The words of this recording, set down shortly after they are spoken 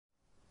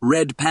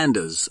Red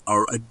pandas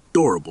are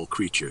adorable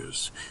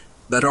creatures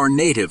that are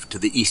native to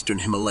the Eastern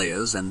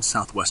Himalayas and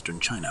southwestern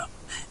China.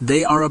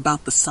 They are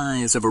about the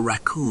size of a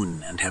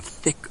raccoon and have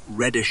thick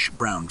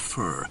reddish-brown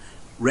fur.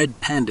 Red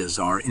pandas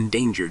are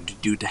endangered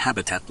due to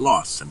habitat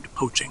loss and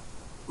poaching.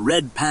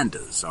 Red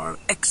pandas are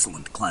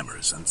excellent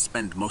climbers and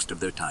spend most of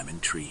their time in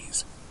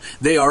trees.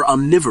 They are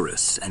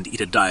omnivorous and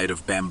eat a diet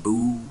of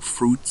bamboo,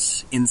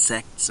 fruits,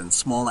 insects, and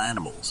small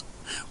animals.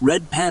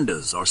 Red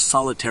pandas are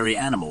solitary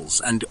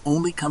animals and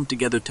only come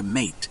together to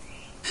mate.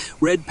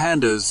 Red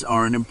pandas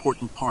are an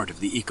important part of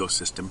the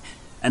ecosystem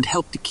and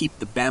help to keep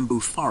the bamboo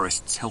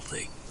forests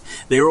healthy.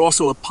 They are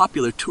also a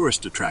popular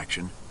tourist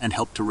attraction and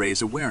help to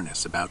raise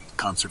awareness about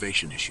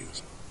conservation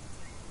issues.